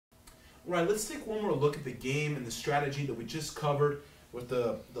All right, let's take one more look at the game and the strategy that we just covered with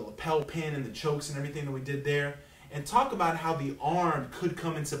the lapel pin and the chokes and everything that we did there, and talk about how the arm could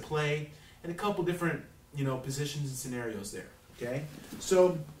come into play in a couple different, positions and scenarios there, okay?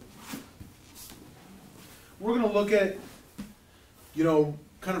 So we're going to look at,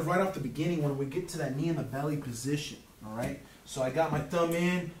 kind of right off the beginning when we get to that knee in the belly position, all right? So I got my thumb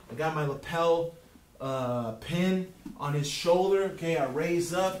in, I got my lapel pin on his shoulder, okay? I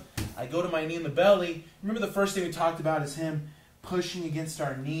raise up, I go to my knee in the belly. Remember the first thing we talked about is him pushing against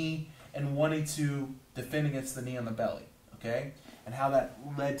our knee and wanting to defend against the knee on the belly, okay? And how that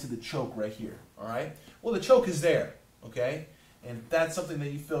led to the choke right here, all right? Well, the choke is there, okay? And if that's something that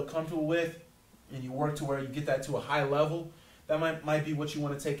you feel comfortable with and you work to where you get that to a high level, that might be what you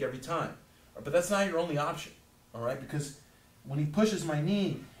want to take every time. But that's not your only option, all right? Because when he pushes my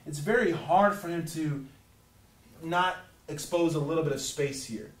knee, it's very hard for him to not expose a little bit of space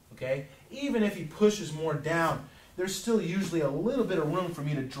here, okay? Even if he pushes more down, there's still usually a little bit of room for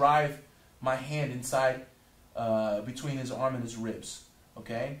me to drive my hand inside between his arm and his ribs,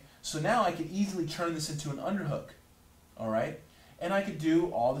 okay? So now I could easily turn this into an underhook, all right? And I could do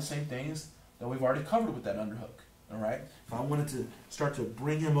all the same things that we've already covered with that underhook, all right? If I wanted to start to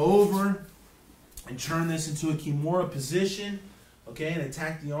bring him over and turn this into a Kimura position, okay, and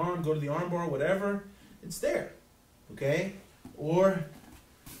attack the arm, go to the arm bar, whatever, it's there, okay? Or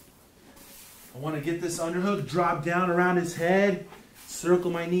I want to get this underhook, drop down around his head,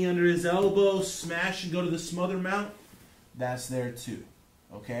 circle my knee under his elbow, smash and go to the smother mount. That's there too,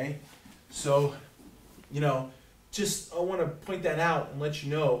 okay? So, just I want to point that out and let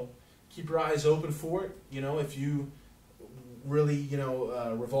you know, keep your eyes open for it. If you really,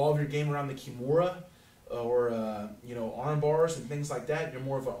 revolve your game around the Kimura or, arm bars and things like that, you're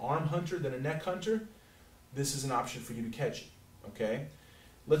more of an arm hunter than a neck hunter, this is an option for you to catch it, okay?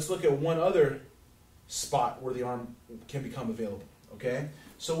 Let's look at one other spot where the arm can become available, okay?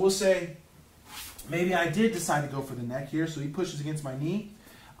 So we'll say maybe I did decide to go for the neck here, so he pushes against my knee.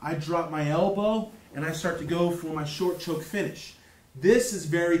 I drop my elbow, and I start to go for my short choke finish. This is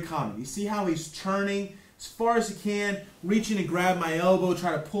very common. You see how he's turning as far as he can, reaching to grab my elbow,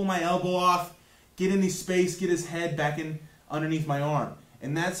 try to pull my elbow off, get in the space, get his head back in underneath my arm.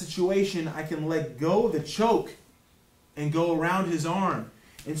 In that situation, I can let go of the choke and go around his arm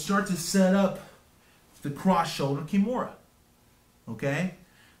and start to set up the cross-shoulder Kimura, okay?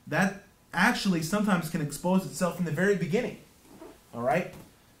 That actually sometimes can expose itself in the very beginning, all right?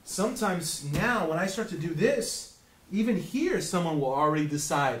 Sometimes now when I start to do this, even here someone will already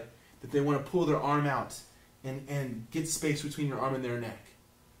decide that they want to pull their arm out and get space between your arm and their neck,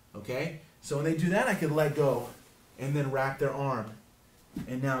 okay? So when they do that, I can let go and then wrap their arm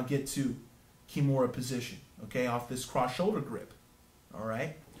and now get to Kimura position, okay, off this cross-shoulder grip, all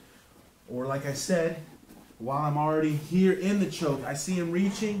right? Or like I said, while I'm already here in the choke, I see him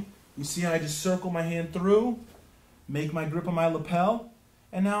reaching. You see how I just circle my hand through, make my grip on my lapel,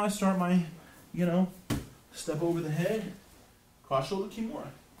 and now I start my, step over the head, cross-shoulder Kimura.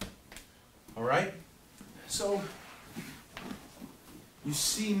 All right? So, you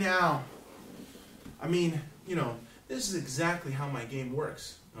see now, this is exactly how my game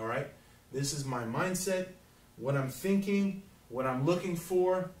works, all right? This is my mindset, what I'm thinking, what I'm looking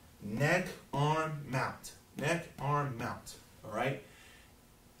for, neck, arm, mount. Neck, arm, mount, all right?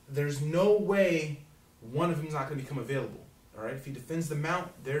 There's no way one of them is not going to become available, all right? If he defends the mount,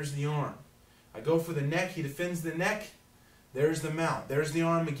 there's the arm. I go for the neck, he defends the neck, there's the mount, there's the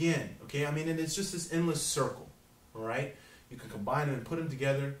arm again, okay? And it's just this endless circle, all right? You can combine them and put them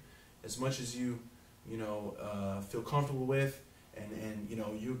together as much as you, feel comfortable with, and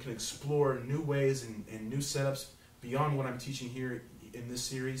you can explore new ways and new setups beyond what I'm teaching here in this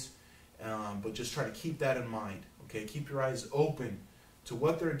series. But just try to keep that in mind, okay? Keep your eyes open to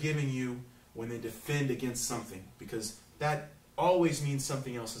what they're giving you when they defend against something, because that always means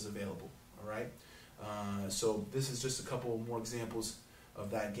something else is available, all right? So this is just a couple more examples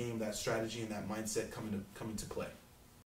of that game, that strategy, and that mindset coming to play.